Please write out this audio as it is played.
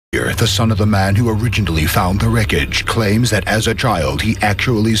The son of the man who originally found the wreckage, claims that as a child he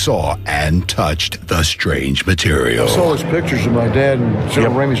actually saw and touched the strange material. I saw those pictures of my dad in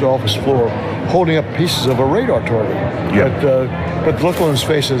General Ramey's office floor holding up pieces of a radar target. But the look on his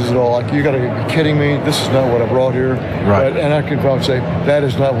face is all like, you got to be kidding me. This is not what I brought here. Right. And I can probably say, that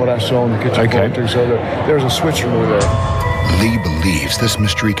is not what I saw in the kitchen floor too. So there's a switch over there. Leigh believes this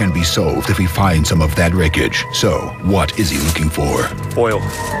mystery can be solved if he finds some of that wreckage. So, what is he looking for? Foil.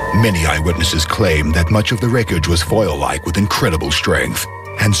 Many eyewitnesses claim that much of the wreckage was foil-like with incredible strength,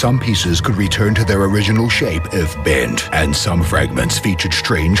 and some pieces could return to their original shape if bent, and some fragments featured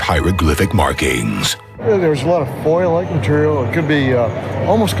strange hieroglyphic markings. There was a lot of foil-like material. It could be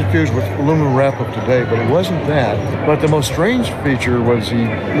almost confused with aluminum wrap-up today, but it wasn't that. But the most strange feature was the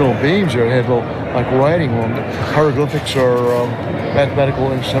little beams there. It had little, like, writing on them. Hieroglyphics are mathematical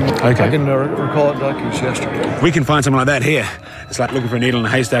symbols. Okay. I can recall it like it was yesterday. We can find something like that here. It's like looking for a needle in a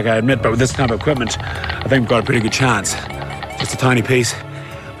haystack, I admit, but with this kind of equipment, I think we've got a pretty good chance. Just a tiny piece.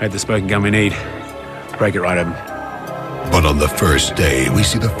 We have the spoken gum we need. Break it right open. But on the first day, we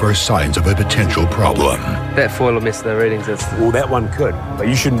see the first signs of a potential problem. That foil will mess their readings. Well, that one could, but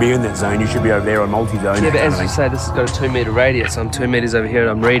you shouldn't be in that zone. You should be over there on multi-zone. Yeah, but as you say, this has got a 2-metre radius. I'm 2 metres over here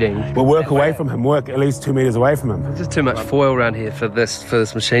and I'm reading. We'll work away from him. Work at least 2 metres away from him. There's just too much foil around here for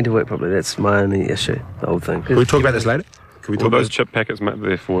this machine to work properly. That's my only issue, the whole thing. Can we talk about this later? Can we talk Well, about those chip packets,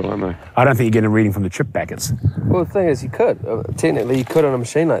 they're foil, aren't they? I don't think you get a reading from the chip packets. Well, the thing is, you could. Technically, you could on a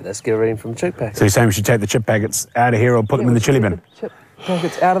machine like this get a reading from a chip packet. So you're saying we should take the chip packets out of here or put them in the chili bin? Chip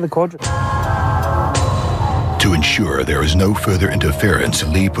packets out of the quadrant. To ensure there is no further interference,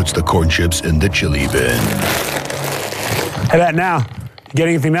 Leigh puts the corn chips in the chili bin. How about now? You get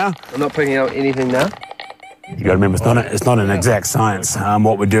anything now? I'm not picking out anything now. You got to remember, it's not an exact science.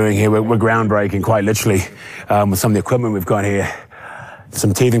 What we're doing here, we're groundbreaking, quite literally, with some of the equipment we've got here.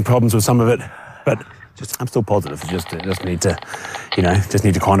 Some teething problems with some of it, but I'm still positive. Just need to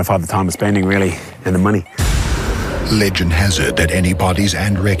quantify the time of spending, really, and the money. Legend has it that any bodies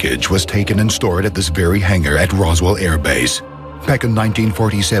and wreckage was taken and stored at this very hangar at Roswell Air Base. Back in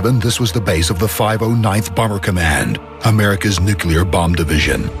 1947, this was the base of the 509th Bomber Command, America's nuclear bomb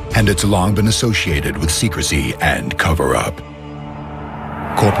division, and it's long been associated with secrecy and cover-up.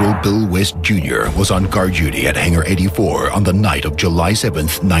 Corporal Bill West Jr. was on guard duty at Hangar 84 on the night of July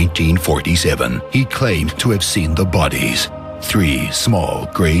 7th, 1947. He claimed to have seen the bodies. 3 small,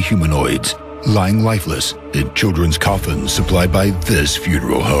 gray humanoids, lying lifeless in children's coffins supplied by this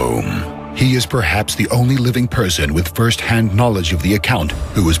funeral home. He is perhaps the only living person with first-hand knowledge of the account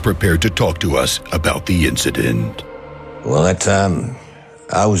who is prepared to talk to us about the incident. Well, that time,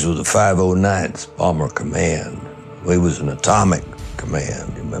 I was with the 509th Bomber Command. We was an atomic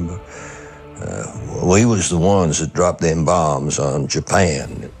command, you remember? We was the ones that dropped them bombs on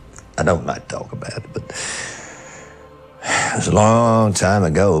Japan. I don't like to talk about it, but it was a long time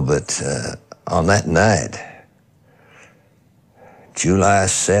ago, but on that night, July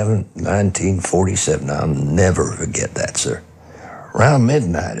 7th, 1947. I'll never forget that, sir. Around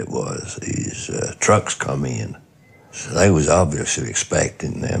midnight it was, these trucks come in. So they was obviously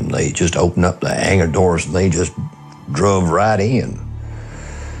expecting them. They just opened up the hangar doors and they just drove right in.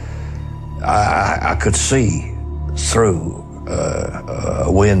 I could see through a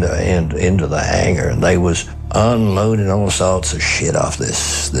window into the hangar, and they was unloading all sorts of shit off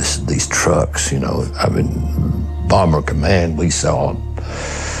these trucks, you know. I mean, Bomber Command, we saw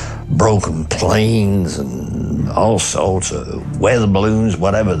broken planes and all sorts of weather balloons,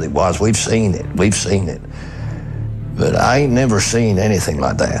 whatever it was. We've seen it. But I ain't never seen anything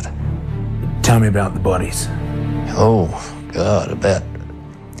like that. Tell me about the bodies. Oh, God, about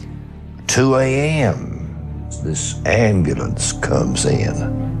 2 a.m., this ambulance comes in.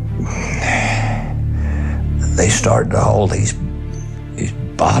 They started to haul these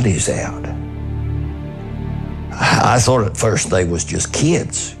bodies out. I thought at first they was just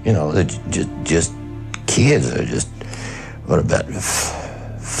kids, you know, just kids. They're just, what, about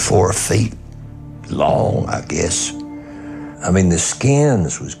 4 feet long, I guess. I mean, the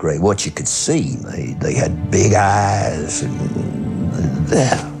skins was great. What you could see, they had big eyes and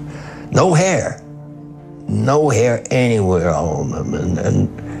no hair anywhere on them, and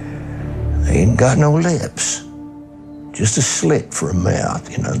they ain't got no lips. Just a slit for a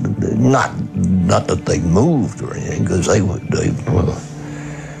mouth, you know. Not that they moved or anything, because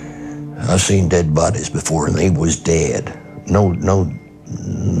I've seen dead bodies before, and they was dead. No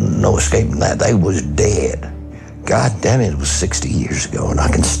escaping that. They was dead. God damn it was 60 years ago, and I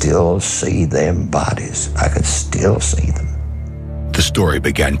can still see them bodies. I can still see them. The The story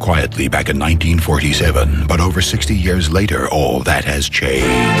began quietly back in 1947, but over 60 years later, all that has changed.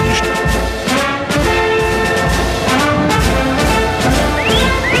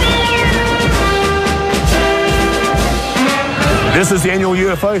 This is the annual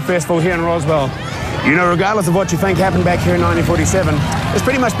UFO Festival here in Roswell. You know, regardless of what you think happened back here in 1947, it's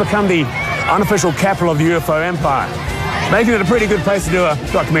pretty much become the unofficial capital of the UFO empire, making it a pretty good place to do a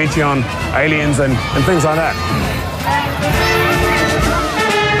documentary on aliens and things like that.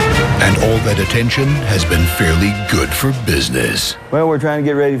 And all that attention has been fairly good for business. Well, we're trying to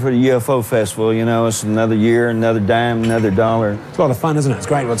get ready for the UFO Festival. You know, it's another year, another dime, another dollar. It's a lot of fun, isn't it? It's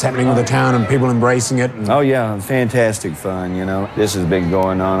great what's happening with the town and people embracing it. Oh, yeah, fantastic fun, you know. This has been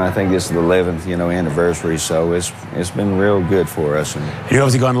going on, I think this is the 11th, anniversary, so it's been real good for us. And you've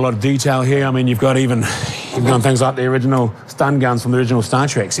obviously got a lot of detail here. I mean, you've got things like the original stun guns from the original Star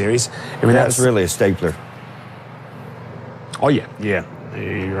Trek series. I mean, that's really a stapler. Oh, yeah.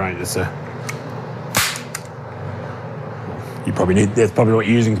 You're right. That's probably what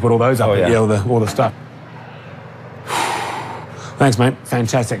you're using to put all those up. Oh, yeah. All the stuff. Thanks, mate.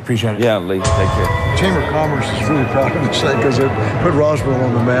 Fantastic. Appreciate it. Yeah, Leigh, take care. Chamber of Commerce is really proud of this thing because it put Roswell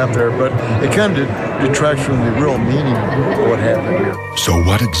on the map there, but it kind of detracts from the real meaning of what happened here. So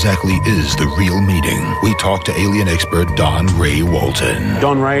what exactly is the real meaning? We talked to alien expert Don Ray Walton.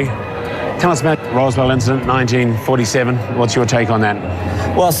 Don Ray, tell us about Roswell incident, 1947. What's your take on that?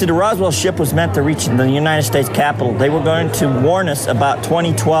 Well, see, the Roswell ship was meant to reach the United States Capitol. They were going to warn us about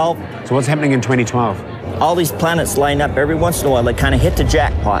 2012. So what's happening in 2012? All these planets line up. Every once in a while, they kind of hit the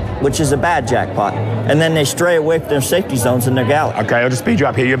jackpot, which is a bad jackpot. And then they stray away from their safety zones in their galaxy. Okay, I'll just speed you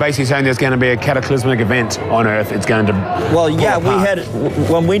up here. You're basically saying there's going to be a cataclysmic event on Earth. It's going to Well, yeah,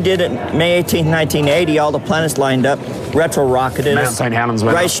 when we did it May 18, 1980, all the planets lined up, retro-rocketed Mount us St. Helens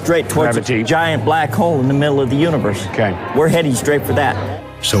went right up. straight towards a giant black hole in the middle of the universe. Okay. We're heading straight for that.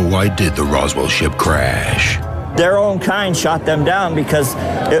 So why did the Roswell ship crash? Their own kind shot them down because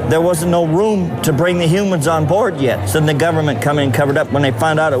there wasn't no room to bring the humans on board yet. So then the government come in and covered up. When they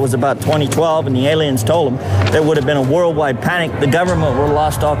found out it was about 2012 and the aliens told them, there would have been a worldwide panic. The government would have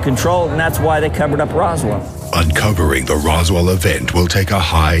lost all control, and that's why they covered up Roswell. Uncovering the Roswell event will take a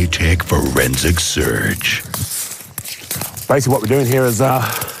high-tech forensic search. Basically what we're doing here is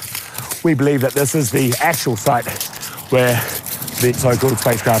we believe that this is the actual site where the so-called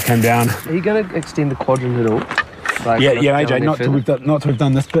spacecraft came down. Are you going to extend the quadrant at all? Like, yeah, AJ, not to have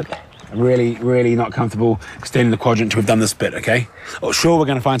done this bit. I'm really not comfortable extending the quadrant to have done this bit, okay? Oh, sure, we're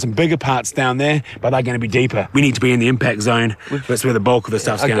going to find some bigger parts down there, but they're going to be deeper. We need to be in the impact zone. That's where the bulk of the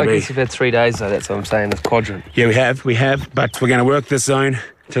stuff's going to be. I guess you've had 3 days, though, that's what I'm saying, the quadrant. Yeah, we have, but we're going to work this zone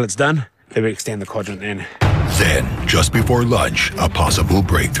until it's done. Then we extend the quadrant then. Then, just before lunch, a possible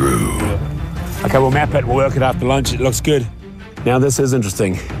breakthrough. Okay, we'll map it, we'll work it after lunch. It looks good. Now, this is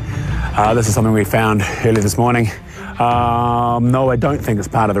interesting. This is something we found earlier this morning. No, I don't think it's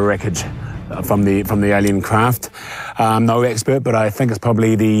part of the wreckage from the alien craft. No expert, but I think it's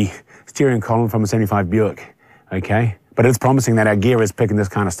probably the steering column from a 75 Buick, okay? But it's promising that our gear is picking this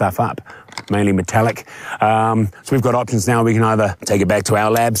kind of stuff up, mainly metallic. So we've got options now. We can either take it back to our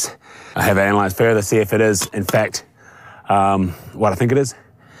labs, have it analysed further, see if it is, in fact, what I think it is.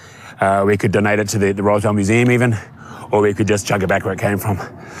 We could donate it to the Roswell Museum even, or we could just chuck it back where it came from.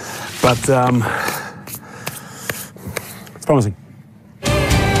 But it's promising.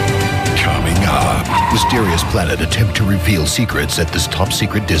 Coming up, mysterious planet attempt to reveal secrets at this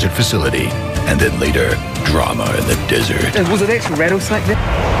top-secret desert facility. And then later, drama in the desert. Was it actually rattlesnake there?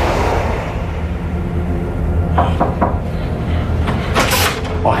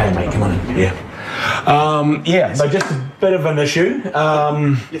 Oh, hey, mate, come on in. Yeah. So just a bit of an issue.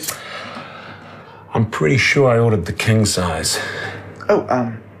 Yes. I'm pretty sure I ordered the king size.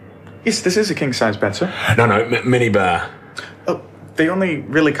 Oh, yes, this is a king size bed, sir. No, mini bar. Oh, they only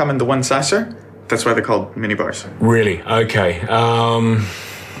really come in the one size, sir. That's why they're called mini bars. Really? Okay.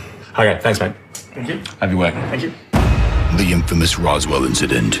 Okay, thanks, mate. Thank you. Have your work. Thank you. The infamous Roswell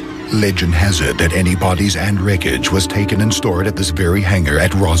incident. Legend has it that any bodies and wreckage was taken and stored at this very hangar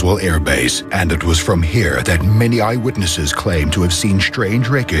at Roswell Air Base, and it was from here that many eyewitnesses claim to have seen strange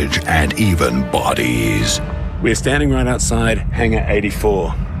wreckage and even bodies. We're standing right outside Hangar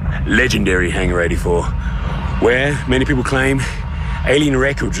 84, legendary Hangar 84, where many people claim alien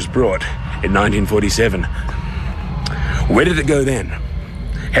wreckage was brought in 1947. Where did it go then?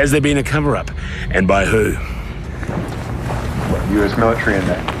 Has there been a cover-up, and by who? U.S. military in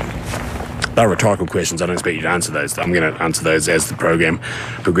that. They're rhetorical questions. I don't expect you to answer those. I'm going to answer those as the program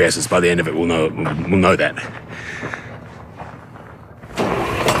progresses. By the end of it, we'll know that.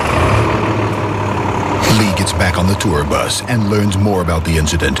 Leigh gets back on the tour bus and learns more about the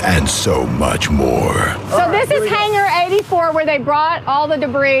incident and so much more. So this is Hangar 84, where they brought all the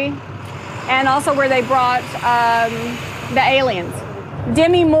debris and also where they brought the aliens.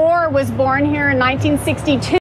 Demi Moore was born here in 1962.